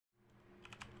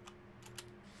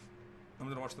I'm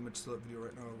gonna watch the McSkillet video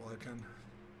right now while I can.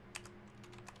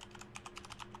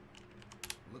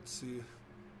 Let's see.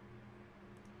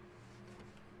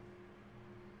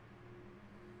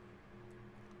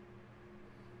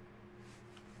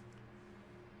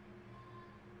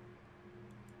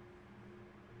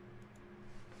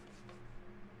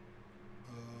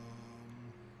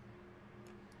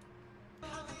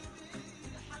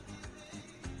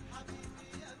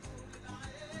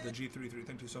 The G33,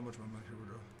 thank you so much, my man. Here we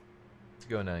go. What's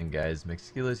going on, guys?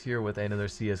 McSkillet here with another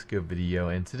CSGO video,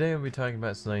 and today I'll be talking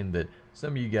about something that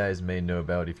some of you guys may know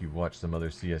about if you've watched some other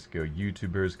CSGO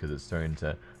YouTubers, because it's starting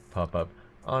to pop up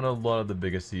on a lot of the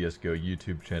biggest CSGO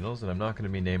YouTube channels, and I'm not going to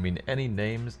be naming any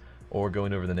names or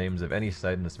going over the names of any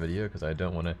site in this video because I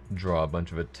don't want to draw a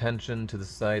bunch of attention to the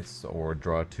sites or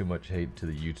draw too much hate to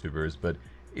the YouTubers, but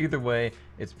either way,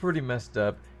 it's pretty messed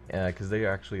up. Because they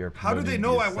actually are How do they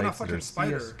know I want a fucking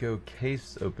spider? CSGO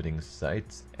case opening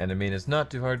sites, and I mean, it's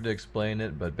not too hard to explain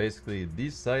it, but basically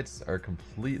these sites are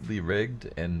completely rigged,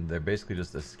 and they're basically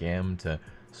just a scam to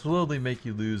slowly make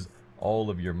you lose all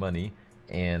of your money.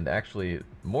 And actually,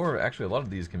 a lot of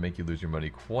these can make you lose your money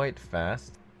quite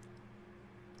fast.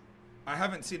 I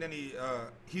haven't seen any.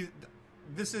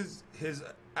 This is his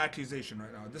accusation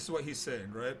right now. This is what he's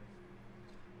saying, right?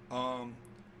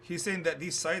 He's saying that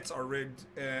these sites are rigged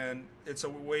and it's a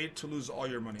way to lose all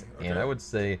your money. Okay? And I would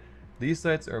say these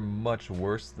sites are much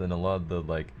worse than a lot of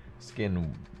the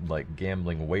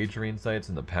gambling wagering sites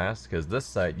in the past, because this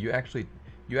site you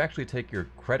actually take your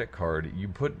credit card, you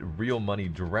put real money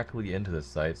directly into this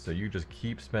site, so you just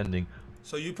keep spending.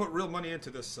 So you put real money into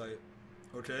this site,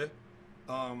 okay?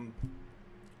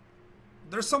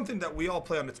 There's something that we all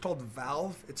play on. It's called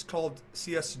Valve. It's called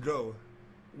CSGO.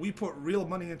 We put real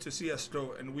money into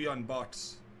CSGO and we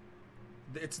unbox.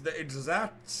 It's the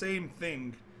exact same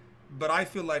thing, but I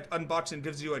feel like unboxing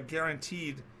gives you a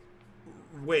guaranteed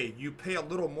way. You pay a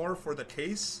little more for the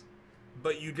case,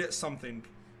 but you get something.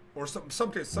 Or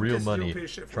some cases, real cases money you don't pay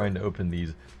shit for. Trying to open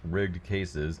these rigged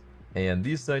cases. And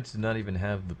these sites do not even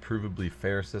have the provably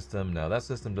fair system. Now that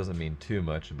system doesn't mean too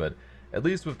much, but at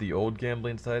least with the old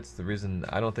gambling sites, the reason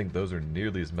I don't think those are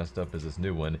nearly as messed up as this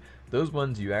new one, those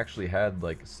ones you actually had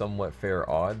like somewhat fair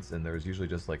odds, and there was usually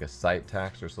just like a site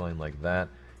tax or something like that.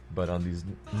 But on these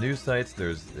new sites,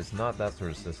 it's not that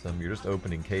sort of system. You're just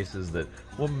opening cases that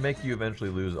will make you eventually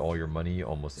lose all your money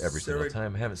almost every single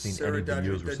time. I haven't seen any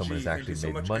videos where someone has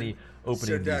actually made money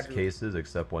opening these cases,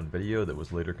 except one video that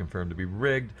was later confirmed to be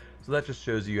rigged. So that just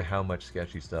shows you how much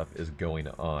sketchy stuff is going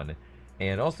on.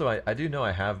 And also, I do know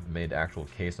I have made actual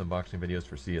case unboxing videos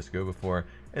for CSGO before,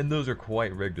 and those are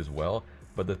quite rigged as well.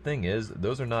 But the thing is,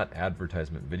 those are not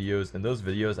advertisement videos, and those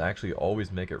videos actually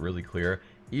always make it really clear.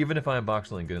 Even if I unbox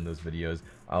something good in those videos,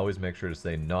 I always make sure to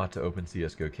say not to open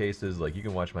CSGO cases. Like, you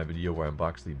can watch my video where I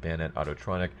unbox the Bayonet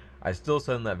Autotronic. I still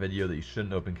said in that video that you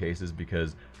shouldn't open cases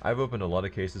because I've opened a lot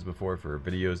of cases before for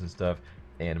videos and stuff,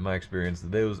 and in my experience,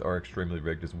 those are extremely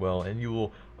rigged as well, and you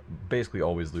will basically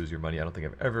always lose your money. I don't think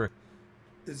I've ever...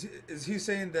 Is he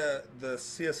saying that the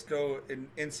CSGO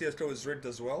in CSGO is rigged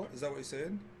as well? Is that what he's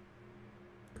saying?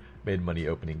 Made money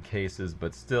opening cases,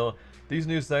 but still, these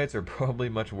new sites are probably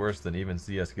much worse than even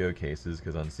CSGO cases,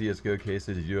 because on CSGO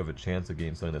cases you do have a chance of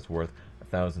getting something that's worth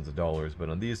thousands of dollars, but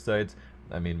on these sites,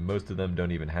 I mean, most of them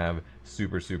don't even have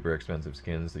super expensive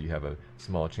skins, so you have a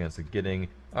small chance of getting.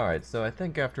 Alright, so I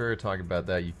think after talking about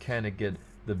that, you kind of get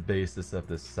the basis of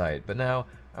this site, but now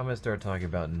I'm going to start talking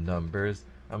about numbers.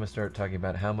 I'm going to start talking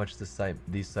about how much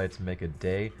these sites make a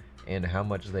day and how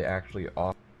much they actually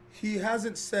offer. He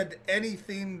hasn't said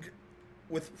anything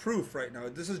with proof right now.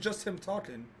 This is just him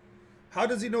talking. How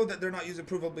does he know that they're not using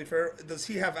provably fair? Does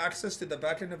he have access to the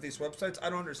back end of these websites? I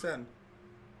don't understand.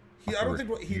 I don't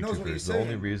think he knows what he's saying. The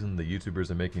only reason the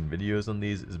YouTubers are making videos on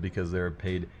these is because they're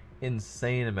paid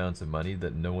insane amounts of money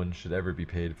that no one should ever be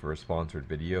paid for a sponsored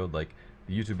video. Like,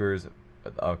 the YouTubers...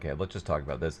 Okay, let's just talk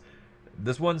about this.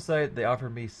 This one site, they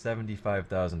offered me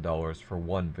 $75,000 for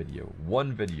one video.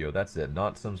 One video, that's it.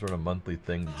 Not some sort of monthly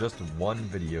thing, just one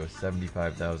video,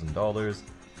 $75,000.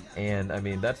 And I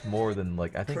mean, that's more than,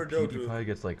 like, I think PewDiePie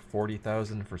gets like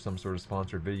 $40,000 for some sort of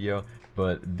sponsored video.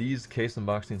 But these case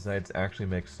unboxing sites actually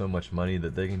make so much money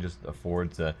that they can just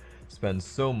afford to spend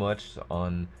so much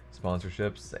on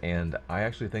sponsorships. And I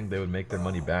actually think they would make their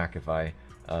money back if I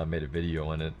made a video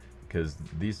on it. Because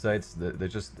these sites, they're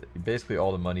just basically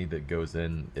all the money that goes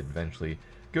in eventually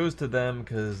goes to them,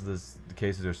 because the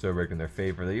cases are so rigged in their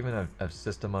favor. They even have a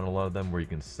system on a lot of them where you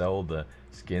can sell the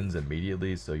skins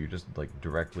immediately, so you're just like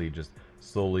directly just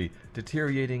slowly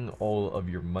deteriorating all of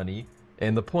your money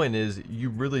And the point is, you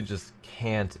really just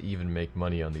can't even make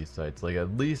money on these sites. Like,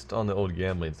 at least on the old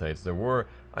gambling sites,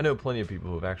 I know plenty of people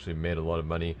who have actually made a lot of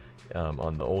money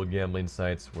on the old gambling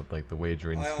sites with like the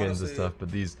wagering skins and stuff, but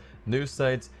these new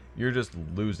sites, you're just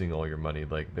losing all your money.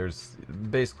 Like, there's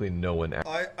basically no one.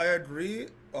 I agree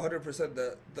 100%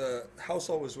 that the house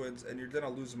always wins, and you're gonna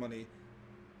lose money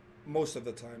most of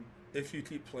the time if you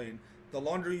keep playing. The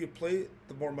longer you play,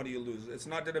 the more money you lose. It's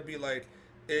not gonna be like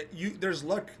there's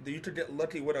luck that you could get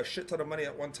lucky with a shit ton of money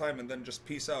at one time and then just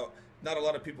peace out. Not a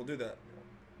lot of people do that.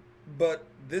 But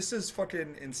this is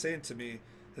fucking insane to me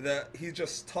that he's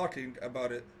just talking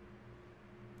about it.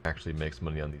 Actually makes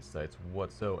money on these sites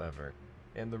whatsoever.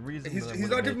 And the reason he's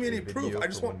not giving me any proof. I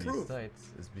just want proof.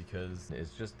 Sites is because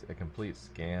it's just a complete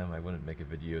scam. I wouldn't make a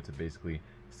video to basically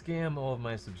scam all of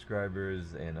my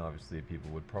subscribers, and obviously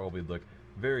people would probably look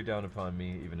very down upon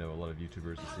me, even though a lot of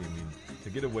YouTubers are seeing me to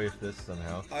get away with this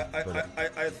somehow.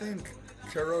 I think,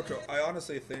 Karoto, I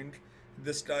honestly think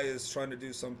this guy is trying to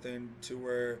do something to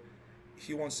where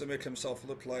he wants to make himself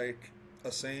look like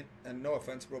a saint, and no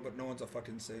offense, bro, but no one's a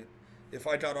fucking saint. If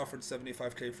I got offered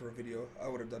 75k for a video, I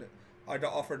would have done it. I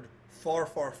got offered far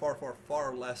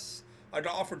less. I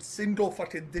got offered single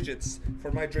fucking digits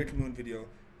for my Drake Moon video.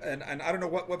 And I don't know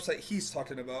what website he's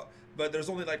talking about, but there's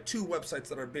only like 2 websites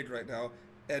that are big right now,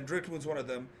 and Drake Moon's one of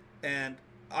them. And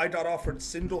I got offered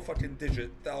single fucking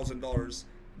digit $1,000,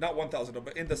 not 1,000,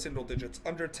 but in the single digits,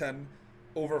 under 10,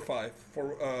 over 5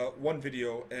 for one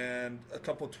video and a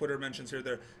couple Twitter mentions here or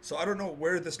there. So I don't know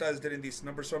where this guy is getting these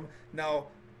numbers from. Now,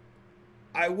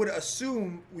 I would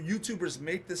assume YouTubers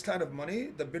make this kind of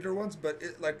money, the bigger ones, but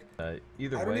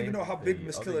either way, I don't even know how big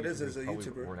McSkillet is as a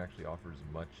YouTuber. Weren't actually offer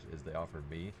as much as they offered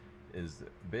me. Is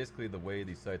basically the way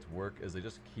these sites work is they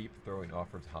just keep throwing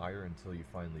offers higher until you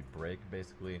finally break.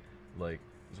 Basically, like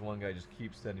this one guy just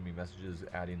keeps sending me messages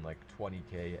adding like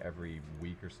 20k every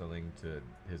week or something to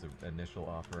his initial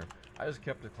offer. I just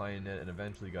kept declining it and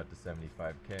eventually got to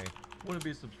 75k. I wouldn't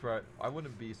be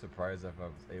surprised if I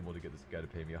was able to get this guy to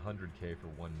pay me 100k for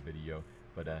one video.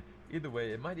 But either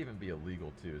way, it might even be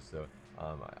illegal too. So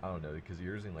I don't know, because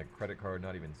you're using like credit card,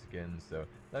 not even skins. So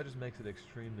that just makes it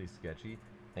extremely sketchy.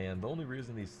 And the only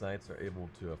reason these sites are able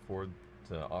to afford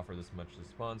to offer this much to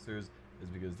sponsors is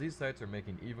because these sites are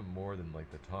making even more than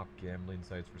like the top gambling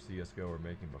sites for CSGO were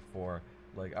making before.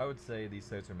 Like, I would say these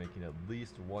sites are making at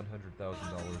least $100,000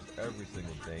 every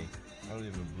single day. I don't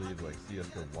even believe like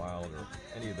CSGO Wild or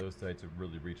any of those sites have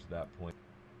really reached that point.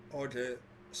 Okay,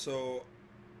 so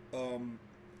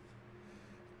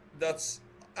that's,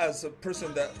 as a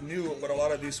person that knew what a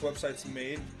lot of these websites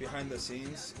made behind the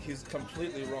scenes, he's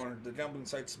completely wrong. The gambling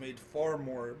sites made far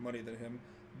more money than him.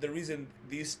 The reason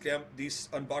these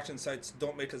unboxing sites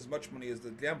don't make as much money as the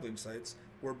gambling sites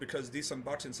were because these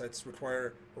unboxing sites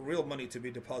require real money to be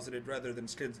deposited rather than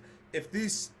skins. If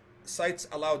these sites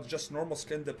allowed just normal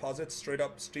skin deposits, straight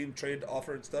up Steam trade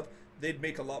offer and stuff, they'd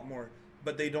make a lot more.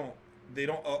 But they don't. They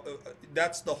don't.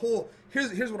 That's the whole.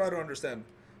 Here's what I don't understand.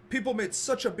 People made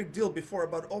such a big deal before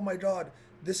about, oh my god,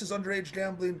 this is underage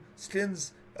gambling,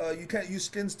 skins, you can't use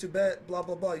skins to bet, blah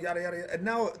blah blah, yada yada yada. And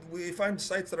now we find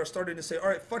sites that are starting to say, all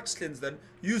right, fuck skins then,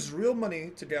 use real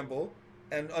money to gamble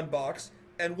and unbox,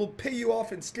 and we'll pay you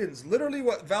off in skins. Literally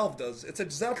what Valve does. It's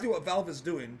exactly what Valve is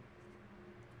doing.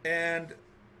 And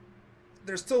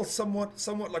there's still somewhat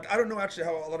like, I don't know actually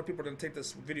how a lot of people are going to take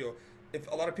this video. If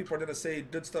a lot of people are going to say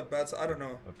good stuff, bad stuff, I don't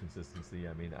know. Of consistency,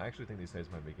 I mean, I actually think these sites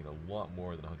might be making a lot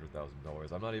more than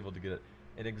 $100,000. I'm not able to get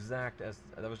an exact,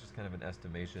 that was just kind of an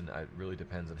estimation. It really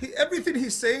depends on... Everything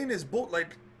he's saying is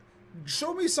like,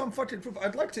 show me some fucking proof.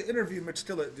 I'd like to interview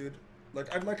McSkillet, dude.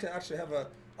 Like, I'd like to actually have a...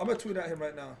 I'm going to tweet at him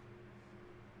right now.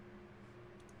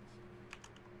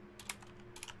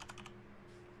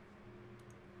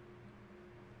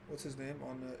 What's his name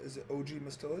on, is it OG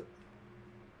McSkillet?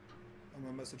 I'm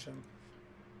going to message him.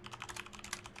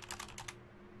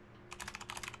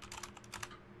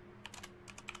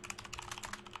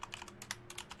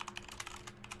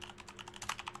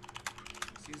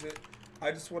 Sees it.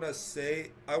 I just want to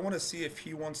say, I want to see if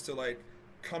he wants to like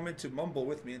come into Mumble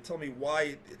with me and tell me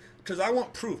why, because I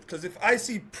want proof. Because if I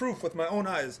see proof with my own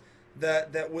eyes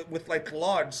that with like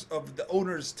logs of the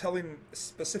owners telling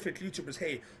specific YouTubers,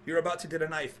 hey, you're about to get a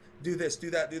knife, do this, do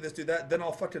that, do this, do that, then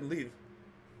I'll fucking leave.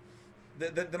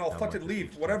 Then I'll fucking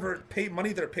leave. Whatever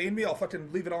money they're paying me, I'll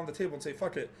fucking leave it on the table and say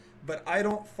fuck it. But I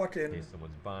don't fucking... Hey,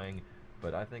 someone's buying,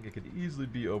 but I think it could easily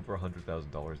be over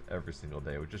 $100,000 every single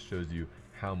day, which just shows you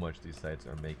how much these sites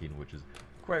are making, which is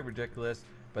quite ridiculous.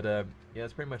 But yeah,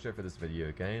 that's pretty much it for this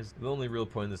video, guys. The only real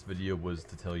point in this video was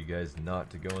to tell you guys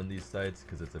not to go on these sites,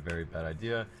 because it's a very bad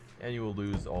idea, and you will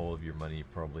lose all of your money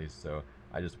probably. So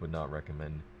I just would not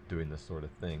recommend doing this sort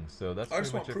of thing. So that's I pretty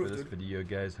just much want it proof, for this dude. video,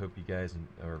 guys. Hope you guys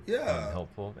are Yeah.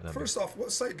 helpful. And First off,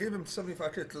 what site gave him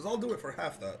 75K? Because I'll do it for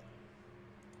half that.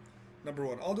 Number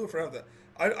one, I'll do it for half that.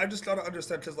 I just gotta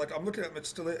understand, because like I'm looking at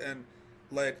McSkillet and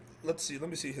like let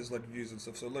me see his like views and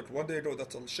stuff. So look, one day ago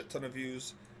that's a shit ton of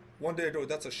views. One day ago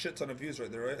that's a shit ton of views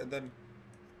right there, right? And then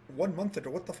 1 month ago,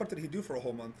 what the fuck did he do for a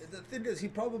whole month? The thing is, he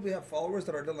probably have followers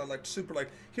that are done like super like.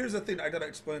 Here's the thing, I gotta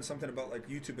explain something about like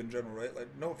YouTube in general, right? Like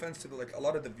no offense to like a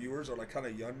lot of the viewers are like kind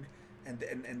of young, and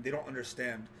they don't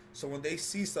understand. So when they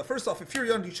see stuff, first off, if you're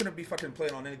young, you shouldn't be fucking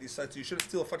playing on any of these sites. You shouldn't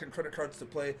steal fucking credit cards to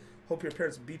play. Hope your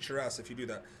parents beat your ass if you do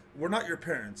that. We're not your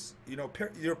parents, you know.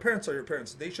 Your parents are your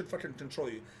parents. They should fucking control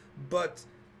you. But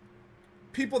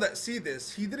people that see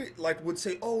this, he didn't like would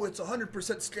say, "Oh, it's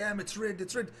 100% scam. It's rigged.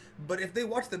 It's rigged." But if they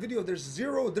watch the video, there's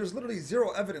literally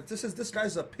zero evidence. This is this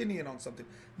guy's opinion on something.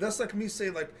 That's like me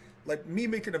saying like me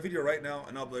making a video right now,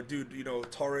 and I'll be like, "Dude, you know,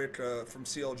 Tariq from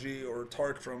CLG or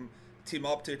Tariq from Team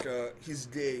Optic, he's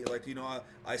gay. Like, you know,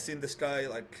 I seen this guy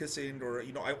like kissing, or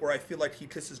you know, I feel like he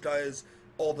kisses guys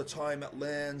all the time at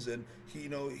LANs, and he, you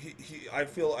know, I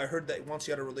heard that once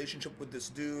he had a relationship with this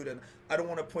dude, and I don't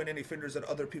want to point any fingers at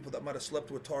other people that might have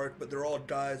slept with Tariq, but they're all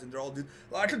guys and they're all dudes.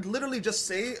 I could literally just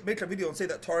make a video and say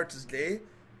that Tariq is gay,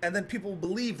 and then people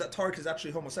believe that Tariq is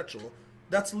actually homosexual.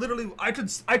 That's literally, I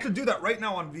could do that right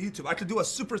now on YouTube. I could do a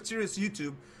super serious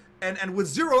YouTube, and with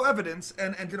zero evidence,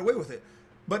 and get away with it.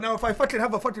 But now if I fucking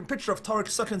have a fucking picture of Tariq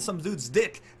sucking some dude's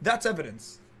dick, that's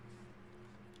evidence.